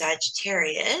Wands,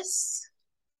 Sagittarius.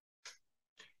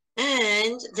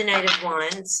 And the Knight of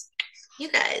Wands, you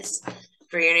guys,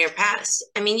 for your near past.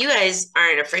 I mean, you guys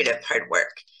aren't afraid of hard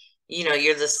work. You know,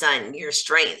 you're the sun, your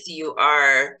strength, you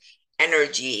are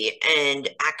energy and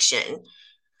action.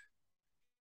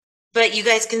 But you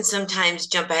guys can sometimes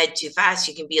jump ahead too fast.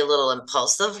 You can be a little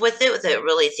impulsive with it without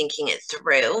really thinking it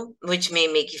through, which may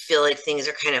make you feel like things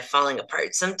are kind of falling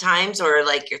apart sometimes, or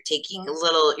like you're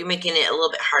making it a little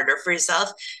bit harder for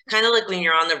yourself. Kind of like when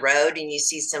you're on the road and you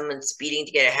see someone speeding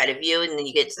to get ahead of you, and then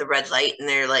you get to the red light and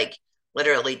they're like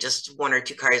literally just one or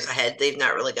two cars ahead. They've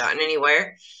not really gotten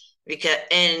anywhere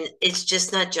and it's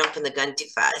just not jumping the gun too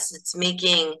fast. It's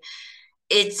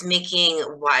making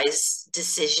wise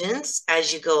decisions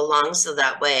as you go along, so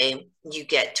that way you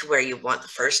get to where you want the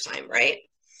first time, right?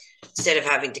 Instead of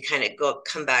having to kind of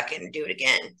come back and do it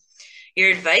again.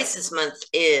 Your advice this month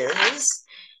is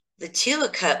the Two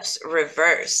of Cups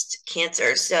reversed,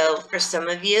 Cancer. So for some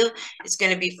of you, it's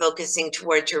going to be focusing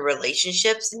towards your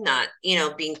relationships, not,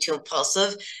 being too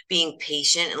impulsive, being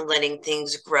patient and letting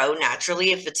things grow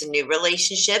naturally. If it's a new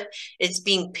relationship, it's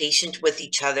being patient with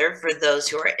each other for those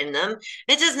who are in them.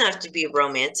 It doesn't have to be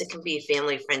romance. It can be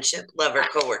family, friendship, lover,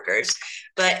 coworkers.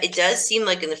 But it does seem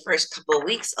like in the first couple of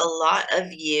weeks, a lot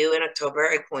of you in October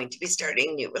are going to be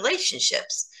starting new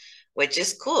relationships, which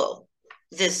is cool.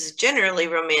 This is generally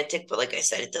romantic, but like I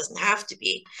said, it doesn't have to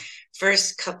be.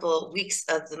 First couple weeks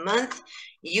of the month,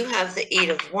 you have the Eight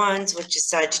of Wands, which is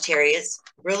Sagittarius.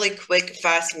 Really quick,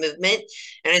 fast movement.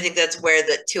 And I think that's where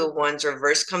the Two of Wands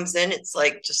reverse comes in. It's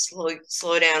like just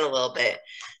slow down a little bit,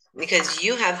 because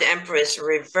you have the Empress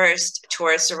reversed,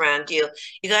 Taurus around you.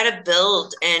 You got to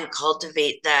build and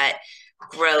cultivate that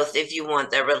growth if you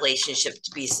want that relationship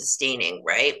to be sustaining,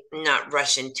 right? Not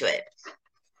rush into it.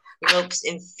 Your hopes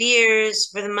and fears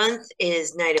for the month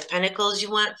is Knight of Pentacles.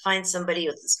 You want to find somebody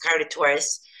with this card of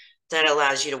Taurus that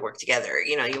allows you to work together.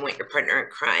 You want your partner in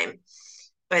crime.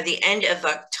 By the end of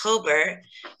October,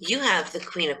 you have the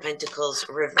Queen of Pentacles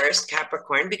reversed,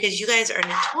 Capricorn, because you guys are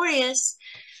notorious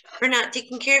for not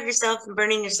taking care of yourself and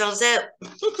burning yourselves out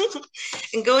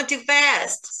and going too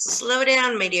fast. Slow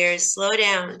down, my dears. Slow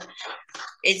down.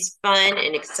 It's fun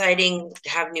and exciting to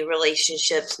have new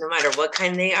relationships, no matter what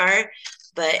kind they are.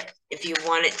 But if you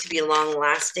want it to be long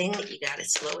lasting, you got to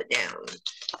slow it down.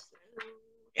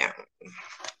 Down.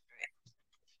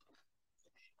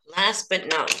 Last but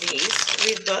not least,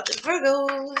 we've got the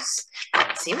Virgos.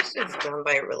 It seems to have gone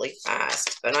by really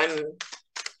fast, but I'm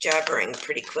jabbering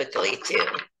pretty quickly too.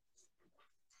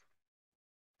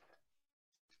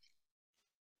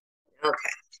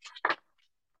 Okay.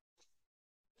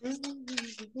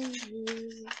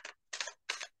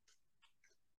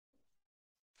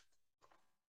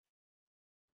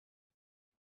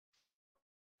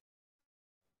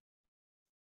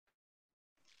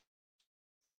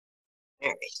 All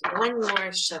right, one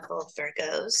more shuffle,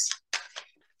 Virgos.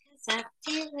 Because I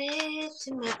feel it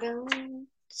in my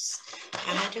bones.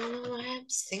 I don't know why I'm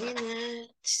singing that.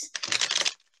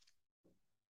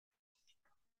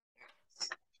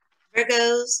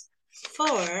 Virgos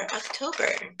for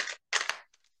October.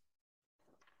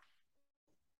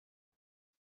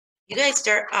 You guys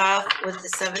start off with the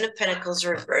Seven of Pentacles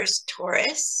reversed,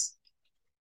 Taurus.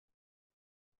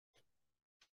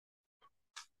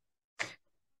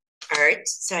 Heart,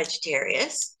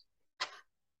 Sagittarius.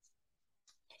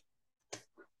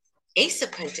 Ace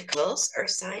of Pentacles, Earth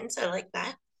signs, I like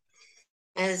that.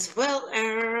 As well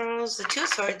as the Two of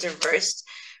Swords reversed,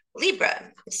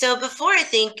 Libra. So before, I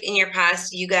think in your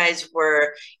past, you guys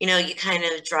were, you kind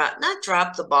of not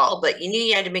drop the ball, but you knew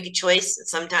you had to make a choice.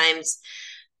 Sometimes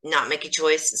not make a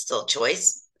choice is still a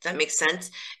choice, if that makes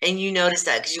sense. And you noticed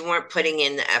that because you weren't putting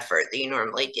in the effort that you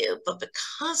normally do. But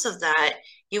because of that,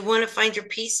 you want to find your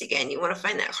peace again. You want to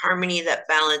find that harmony, that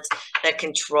balance, that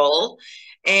control.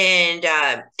 And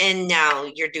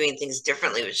now you're doing things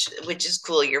differently, which is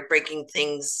cool. You're bringing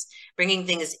things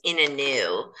in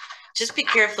anew. Just be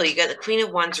careful. You got the Queen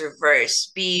of Wands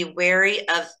reversed. Be wary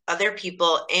of other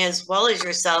people as well as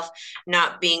yourself,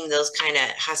 not being those kind of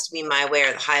has to be my way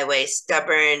or the highway,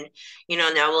 stubborn,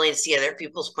 not willing to see other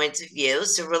people's points of view.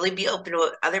 So really be open to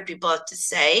what other people have to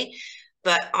say,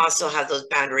 but also have those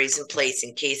boundaries in place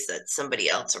in case that's somebody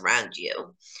else around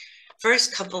you.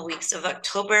 First couple weeks of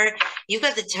October, you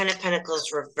got the Ten of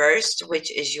Pentacles reversed,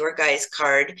 which is your guy's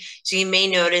card. So you may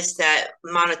notice that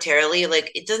monetarily,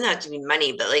 like it doesn't have to be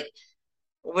money, but like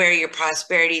where your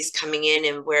prosperity is coming in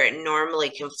and where it normally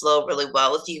can flow really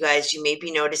well with you guys, you may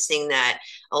be noticing that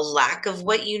a lack of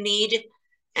what you need.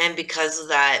 And because of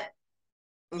that,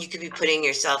 you could be putting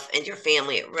yourself and your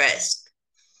family at risk.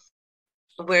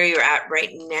 Where you're at right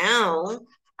now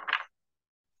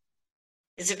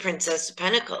is a Princess of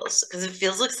Pentacles because it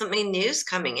feels like something new is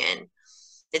coming in.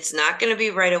 It's not going to be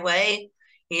right away.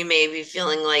 You may be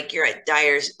feeling like you're at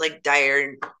dire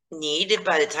need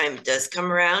by the time it does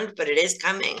come around, but it is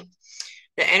coming.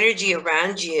 The energy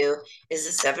around you is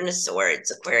the Seven of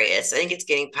Swords, Aquarius. I think it's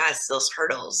getting past those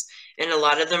hurdles. And a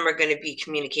lot of them are going to be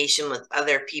communication with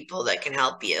other people that can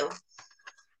help you.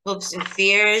 Hopes and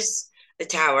fears, the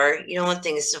Tower. You don't want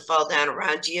things to fall down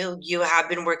around you. You have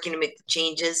been working to make the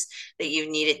changes that you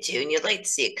needed to, and you'd like to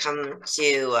see it come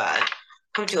to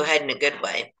a head in a good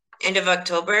way. End of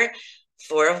October,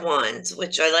 Four of Wands,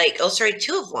 which I like. Oh, sorry,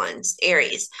 Two of Wands,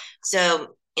 Aries.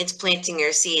 So it's planting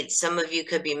your seeds. Some of you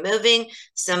could be moving.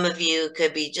 Some of you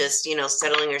could be just,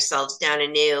 settling yourselves down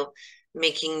anew,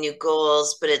 making new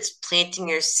goals, but it's planting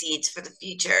your seeds for the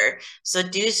future. So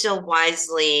do so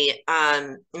wisely.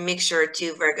 Make sure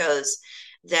too, Virgos,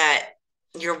 that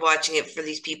you're watching it for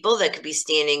these people that could be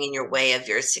standing in your way of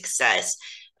your success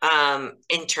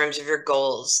in terms of your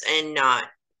goals and not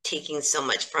taking so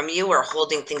much from you or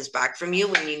holding things back from you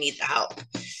when you need the help.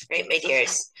 Right, my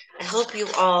dears? I hope you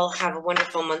all have a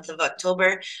wonderful month of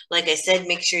October. Like I said,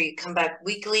 make sure you come back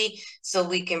weekly so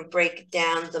we can break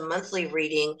down the monthly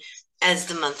reading as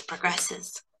the month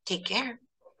progresses. Take care.